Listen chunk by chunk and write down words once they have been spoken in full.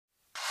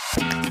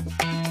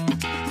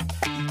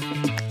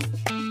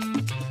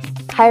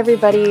Hi,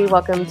 everybody.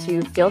 Welcome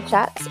to Field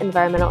Chats,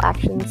 Environmental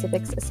Action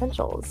Civics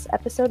Essentials,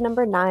 episode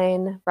number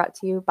 9, brought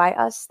to you by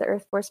us, the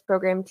Earth Force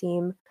program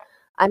team.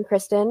 I'm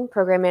Kristen,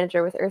 program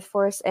manager with Earth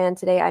Force, and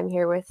today I'm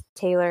here with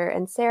Taylor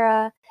and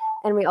Sarah,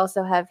 and we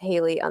also have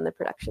Haley on the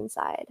production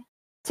side.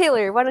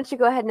 Taylor, why don't you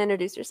go ahead and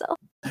introduce yourself?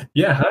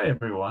 Yeah, hi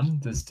everyone.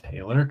 This is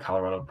Taylor,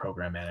 Colorado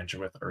program manager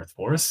with Earth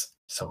Force.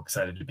 So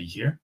excited to be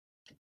here.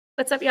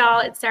 What's up, y'all?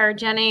 It's Sarah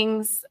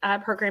Jennings,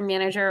 program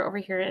manager over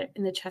here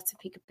in the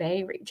Chesapeake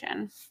Bay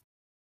region.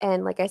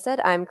 And like I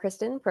said, I'm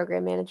Kristen,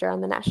 program manager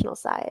on the national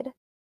side.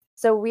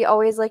 So we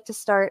always like to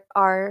start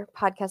our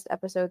podcast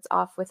episodes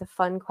off with a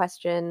fun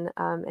question.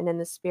 And in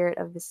the spirit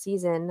of the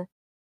season,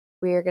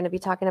 we are going to be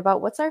talking about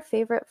what's our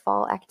favorite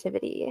fall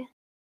activity.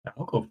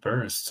 I'll go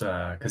first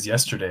because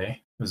yesterday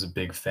was a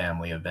big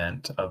family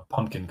event of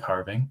pumpkin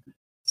carving.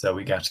 So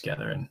we got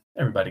together and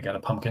everybody got a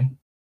pumpkin,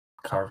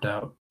 carved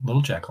out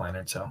little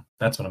jack-o'-lantern. So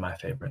that's one of my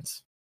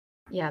favorites.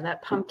 Yeah,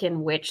 that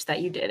pumpkin witch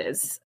that you did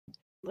is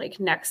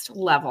like next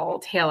level,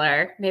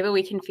 Taylor. Maybe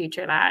we can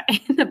feature that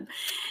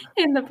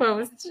in the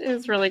post. It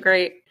was really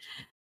great.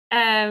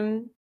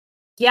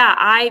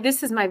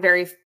 This is my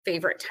very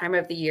favorite time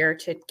of the year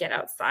to get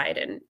outside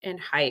and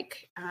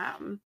hike.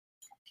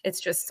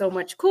 It's just so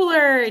much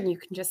cooler and you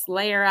can just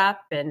layer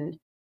up and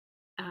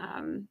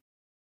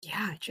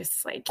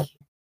just like,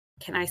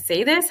 can I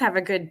say this? Have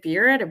a good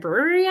beer at a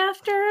brewery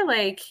after?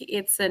 Like,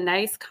 it's a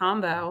nice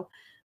combo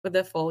with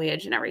the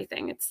foliage and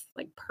everything. It's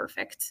like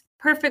perfect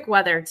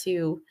weather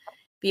to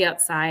be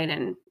outside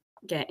and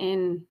get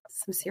in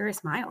some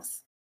serious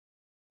miles.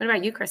 What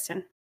about you,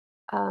 Kristen?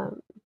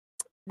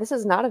 This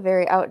is not a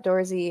very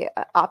outdoorsy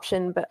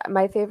option, but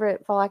my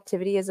favorite fall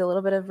activity is a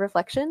little bit of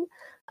reflection.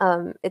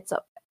 It's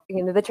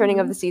the turning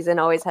of the season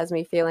always has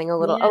me feeling a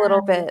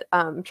little bit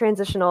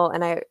transitional,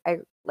 and I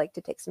like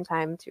to take some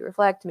time to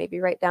reflect, maybe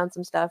write down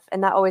some stuff,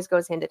 and that always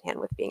goes hand in hand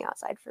with being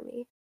outside for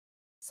me.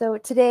 So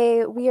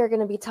today we are going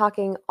to be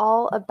talking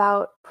all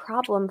about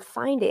problem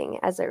finding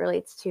as it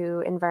relates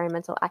to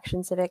environmental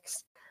action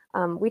civics.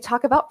 We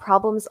talk about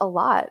problems a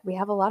lot. We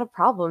have a lot of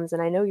problems,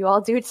 and I know you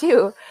all do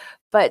too.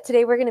 But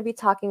today we're going to be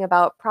talking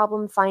about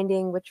problem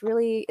finding, which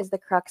really is the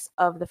crux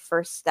of the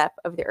first step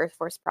of the Earth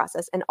Force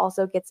process and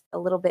also gets a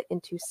little bit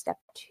into step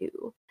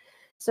 2.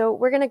 So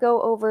we're going to go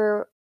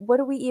over what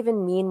do we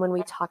even mean when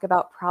we talk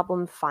about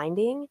problem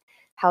finding,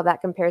 how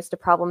that compares to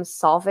problem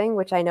solving,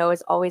 which I know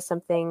is always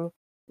something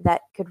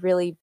that could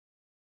really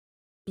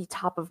be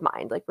top of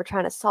mind. Like, we're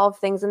trying to solve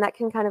things, and that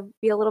can kind of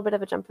be a little bit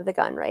of a jump of the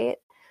gun, right?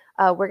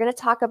 We're going to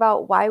talk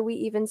about why we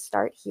even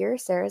start here.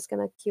 Sarah's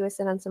going to cue us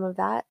in on some of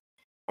that.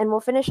 And we'll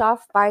finish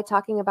off by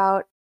talking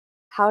about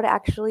how to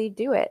actually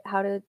do it,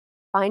 how to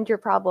find your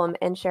problem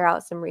and share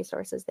out some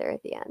resources there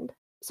at the end.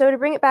 So to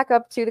bring it back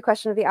up to the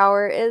question of the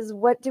hour is,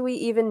 what do we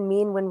even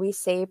mean when we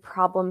say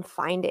problem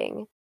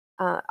finding?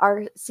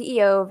 Our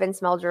CEO,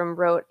 Vince Meldrum,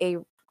 wrote a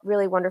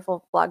really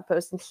wonderful blog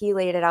post, and he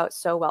laid it out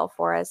so well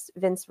for us.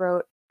 Vince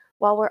wrote,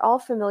 "While we're all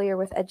familiar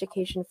with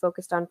education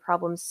focused on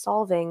problem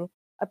solving,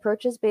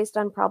 approaches based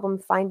on problem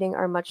finding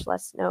are much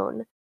less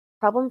known.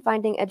 Problem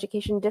finding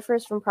education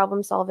differs from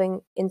problem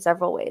solving in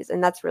several ways,"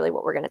 and that's really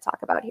what we're going to talk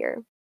about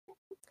here.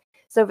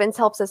 So Vince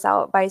helps us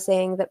out by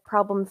saying that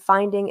problem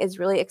finding is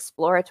really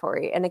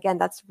exploratory, and again,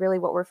 that's really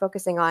what we're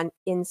focusing on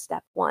in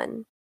step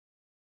 1.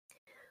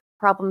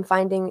 Problem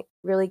finding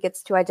really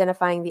gets to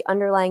identifying the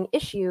underlying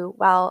issue,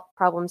 while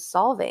problem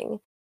solving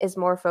is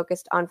more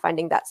focused on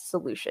finding that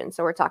solution.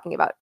 So we're talking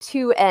about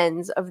 2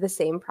 ends of the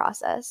same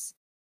process.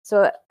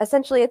 So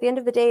essentially, at the end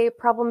of the day,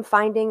 problem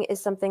finding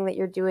is something that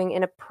you're doing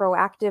in a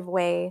proactive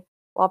way,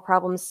 while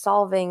problem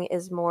solving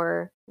is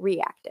more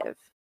reactive.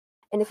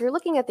 And if you're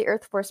looking at the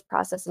Earth Force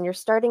process and you're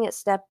starting at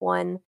step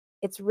 1,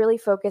 it's really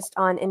focused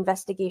on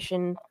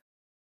investigation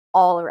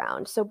all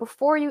around. So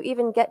before you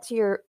even get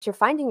to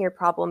finding your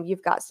problem,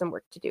 you've got some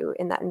work to do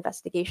in that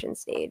investigation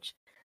stage,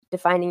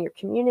 defining your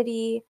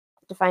community,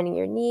 defining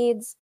your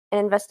needs, and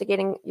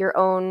investigating your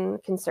own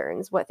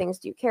concerns. What things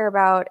do you care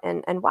about,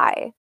 and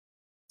why?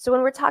 So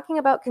when we're talking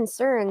about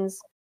concerns,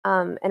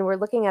 and we're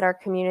looking at our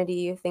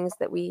community, things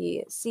that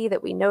we see,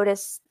 that we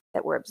notice,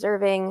 that we're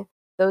observing,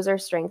 those are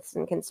strengths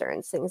and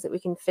concerns, things that we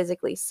can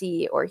physically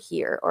see or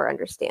hear or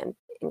understand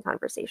in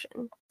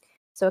conversation.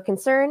 So a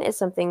concern is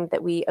something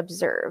that we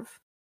observe.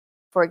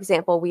 For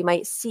example, we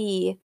might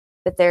see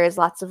that there is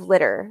lots of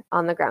litter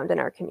on the ground in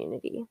our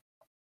community.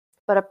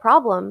 But a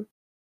problem,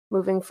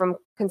 moving from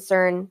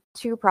concern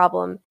to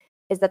problem,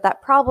 is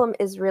that problem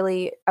is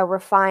really a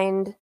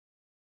refined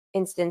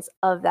instance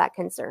of that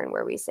concern,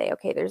 where we say,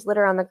 okay, there's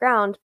litter on the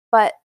ground,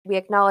 but we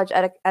acknowledge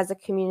as a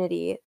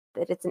community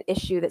that it's an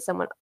issue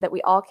that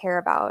we all care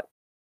about,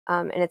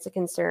 and it's a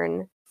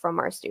concern from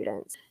our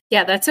students.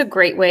 Yeah, that's a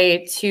great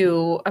way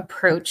to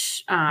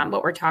approach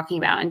what we're talking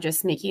about, and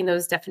just making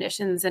those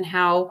definitions, and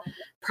how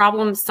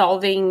problem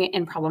solving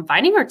and problem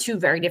finding are 2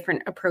 very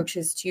different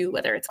approaches to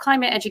whether it's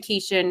climate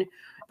education,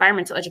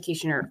 environmental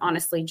education, or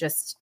honestly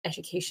just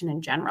education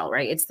in general,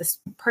 right? It's this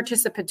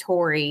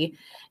participatory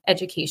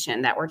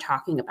education that we're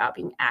talking about,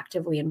 being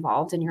actively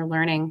involved in your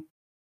learning.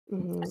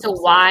 Mm-hmm, so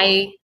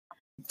why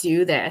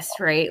do this,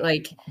 right?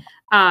 Like,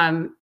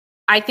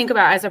 I think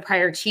about, as a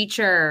prior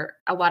teacher,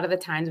 a lot of the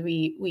times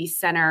we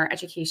center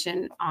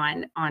education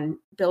on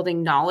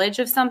building knowledge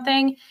of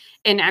something,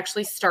 and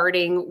actually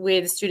starting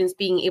with students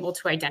being able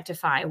to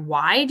identify,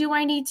 why do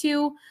I need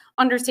to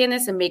understand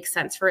this and make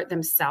sense for it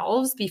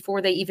themselves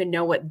before they even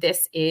know what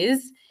this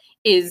is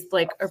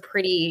like a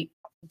pretty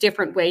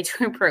different way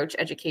to approach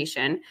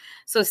education.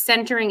 So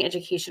centering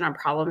education on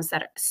problems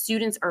that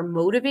students are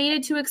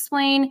motivated to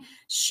explain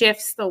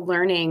shifts the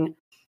learning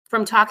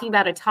from talking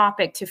about a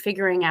topic to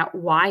figuring out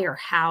why or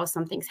how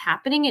something's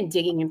happening and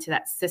digging into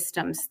that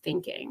systems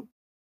thinking.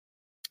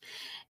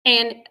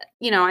 And,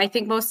 I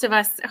think most of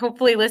us,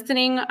 hopefully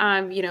listening,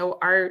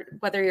 are,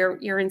 whether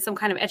you're in some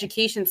kind of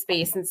education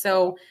space. And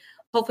so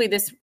hopefully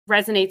this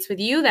resonates with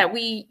you, that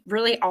we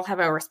really all have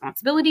a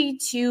responsibility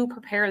to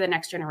prepare the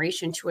next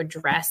generation to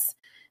address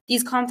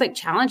these conflict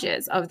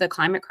challenges of the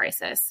climate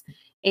crisis.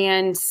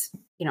 And,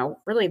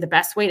 really the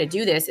best way to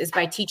do this is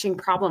by teaching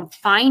problem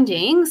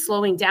finding,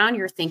 slowing down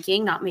your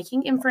thinking, not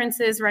making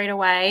inferences right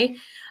away.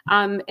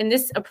 And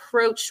this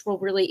approach will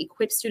really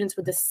equip students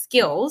with the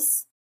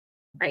skills,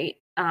 right?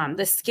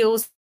 The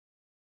skills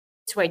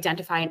to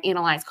identify and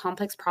analyze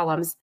complex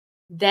problems,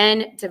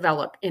 then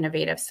develop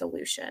innovative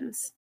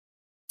solutions.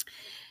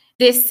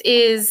 This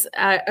is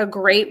a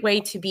great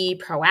way to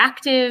be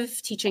proactive,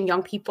 teaching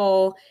young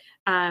people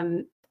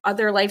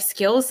other life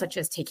skills such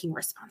as taking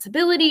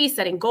responsibility,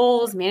 setting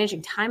goals,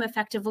 managing time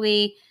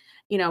effectively,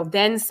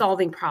 then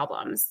solving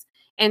problems.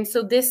 And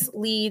so this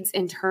leads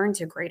in turn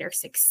to greater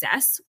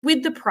success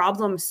with the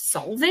problem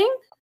solving.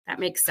 That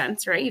makes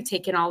sense, right? You've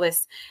taken all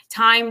this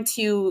time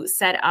to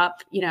set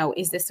up,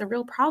 is this a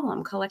real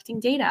problem? Collecting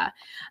data.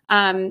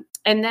 And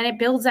then it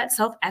builds that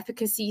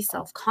self-efficacy,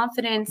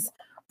 self-confidence,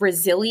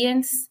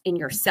 resilience in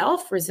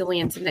yourself,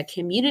 resilience in the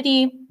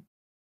community.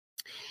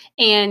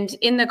 And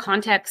in the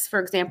context, for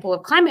example,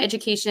 of climate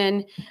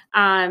education,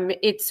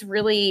 it's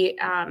really,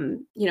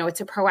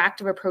 it's a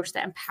proactive approach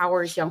that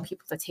empowers young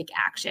people to take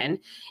action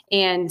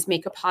and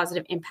make a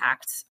positive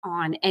impact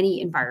on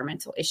any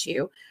environmental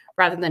issue,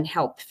 rather than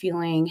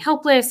feeling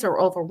helpless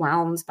or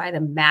overwhelmed by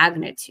the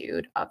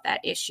magnitude of that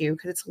issue,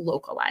 because it's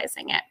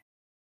localizing it.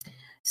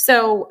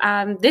 So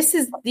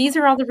these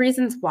are all the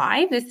reasons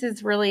why this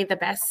is really the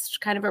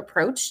best kind of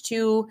approach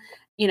to,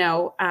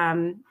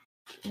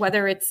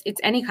 whether it's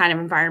any kind of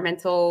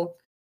environmental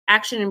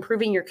action,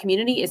 improving your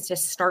community, is to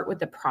start with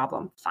the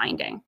problem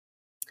finding.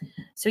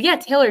 So yeah,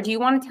 Taylor, do you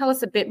want to tell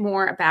us a bit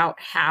more about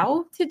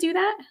how to do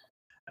that?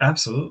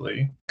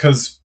 Absolutely.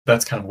 Because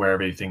that's kind of where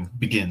everything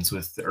begins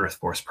with the Earth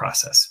Force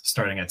process.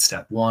 Starting at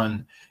step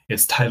 1,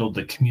 it's titled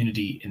the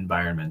Community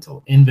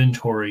Environmental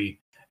Inventory.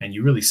 And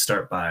you really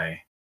start by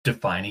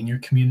defining your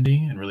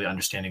community and really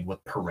understanding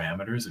what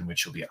parameters in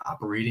which you'll be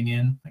operating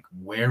in, like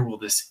where will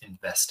this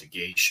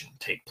investigation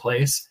take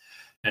place,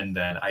 and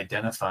then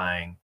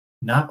identifying,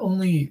 not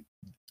only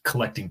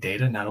collecting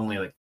data, not only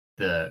like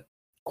the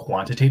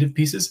quantitative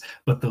pieces,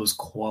 but those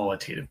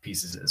qualitative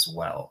pieces as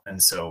well.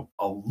 And so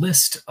a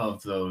list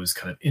of those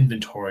kind of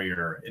inventory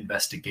or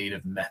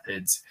investigative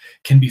methods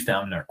can be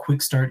found in our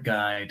quick start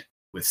guide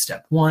with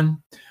step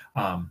 1.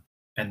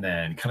 And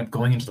then kind of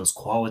going into those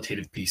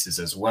qualitative pieces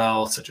as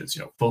well, such as,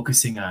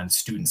 focusing on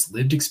students'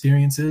 lived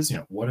experiences,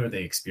 what are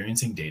they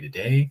experiencing day to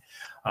day?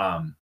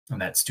 And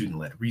that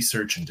student-led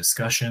research and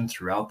discussion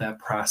throughout that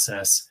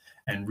process,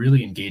 and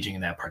really engaging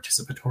in that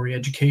participatory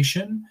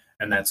education.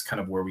 And that's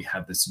kind of where we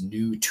have this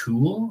new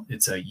tool.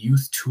 It's a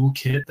youth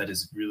toolkit that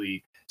is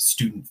really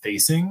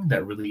student-facing,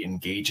 that really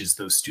engages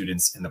those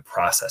students in the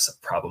process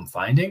of problem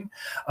finding,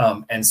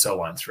 and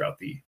so on throughout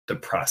the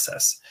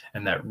process.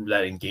 And that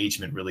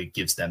engagement really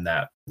gives them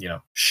that,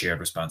 shared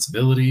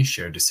responsibility,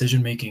 shared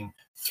decision-making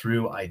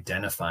through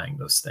identifying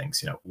those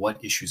things.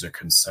 What issues or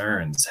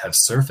concerns have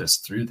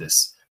surfaced through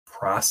this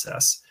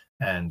process,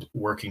 and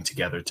working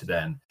together to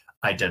then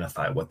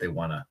identify what they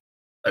want to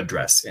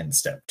address in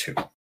step 2.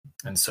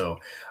 And so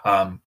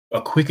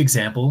a quick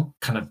example,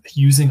 kind of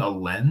using a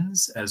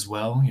lens as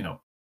well,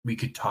 we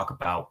could talk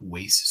about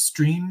waste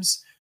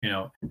streams,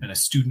 and a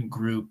student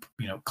group,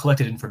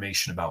 collected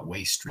information about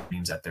waste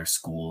streams at their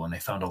school, and they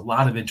found a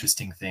lot of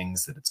interesting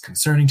things that it's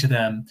concerning to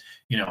them.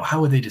 How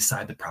would they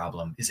decide the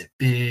problem? Is it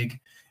big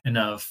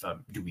enough?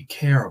 Do we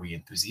care? Are we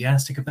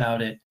enthusiastic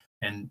about it?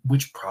 And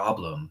which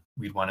problem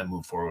we'd want to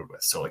move forward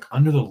with. So like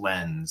under the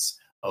lens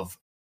of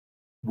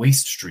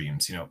waste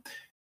streams,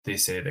 they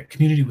say the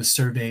community was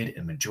surveyed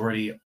and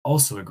majority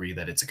also agree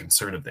that it's a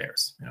concern of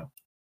theirs.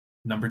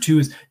 Number 2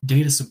 is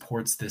data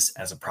supports this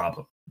as a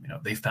problem.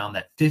 They found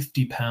that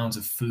 50 pounds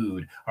of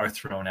food are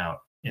thrown out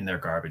in their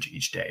garbage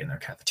each day in their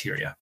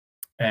cafeteria.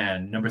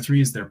 And number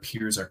 3 is their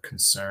peers are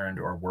concerned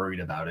or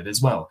worried about it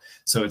as well.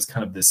 So it's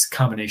kind of this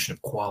combination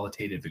of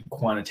qualitative and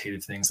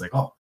quantitative things, like,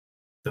 oh,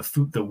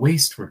 the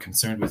waste we're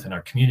concerned with in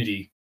our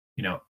community,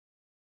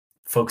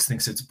 folks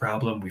thinks it's a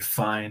problem. We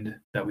find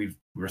that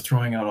we're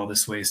throwing out all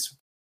this waste.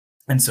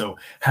 And so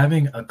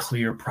having a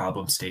clear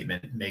problem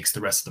statement makes the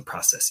rest of the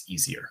process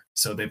easier.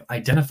 So they've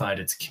identified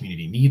it's a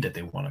community need that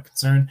they want to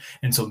concern.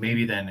 And so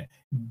maybe then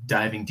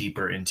diving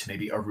deeper into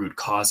maybe a root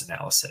cause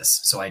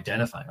analysis. So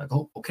identifying like,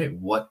 oh, okay,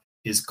 what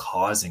is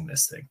causing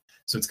this thing?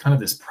 So it's kind of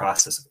this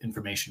process of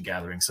information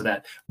gathering so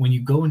that when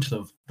you go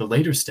into the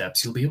later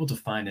steps, you'll be able to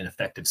find an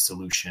effective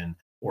solution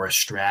or a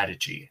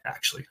strategy,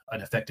 actually,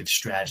 an effective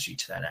strategy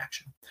to that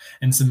action.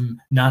 And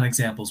some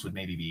non-examples would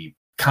maybe be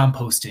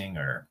composting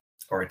or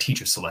a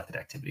teacher selected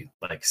activity,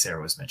 like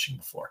Sarah was mentioning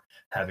before,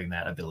 having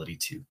that ability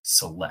to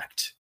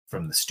select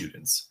from the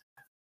students.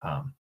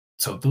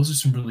 So those are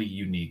some really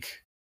unique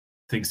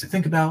things to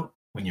think about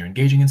when you're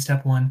engaging in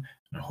step one.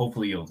 And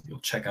hopefully you'll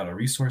check out our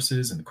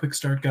resources and the quick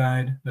start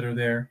guide that are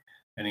there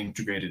and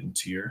integrate it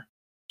into your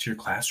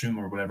classroom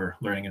or whatever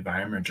learning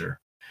environment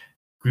or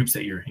groups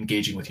that you're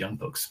engaging with young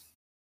folks.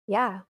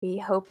 Yeah, we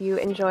hope you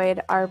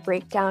enjoyed our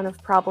breakdown of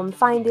problem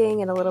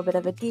finding and a little bit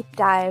of a deep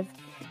dive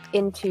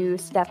into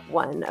step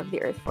one of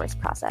the Earth Force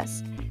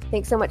process.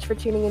 Thanks so much for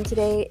tuning in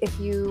today. If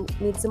you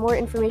need some more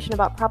information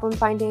about problem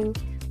finding,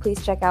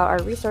 please check out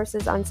our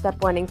resources on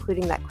step one,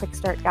 including that quick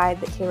start guide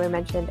that Taylor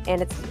mentioned,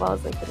 and it's as well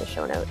as linked in the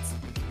show notes.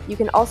 You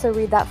can also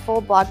read that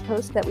full blog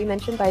post that we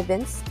mentioned by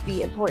Vince,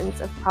 The Importance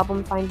of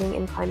Problem Finding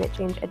in Climate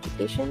Change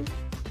Education.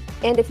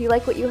 And if you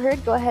like what you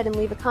heard, go ahead and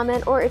leave a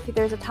comment, or if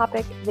there's a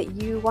topic that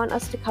you want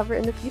us to cover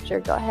in the future,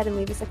 go ahead and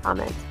leave us a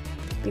comment.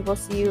 We will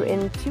see you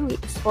in 2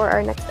 weeks for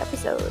our next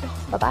episode.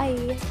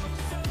 Bye-bye.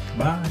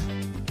 Bye.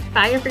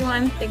 Bye,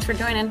 everyone. Thanks for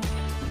joining.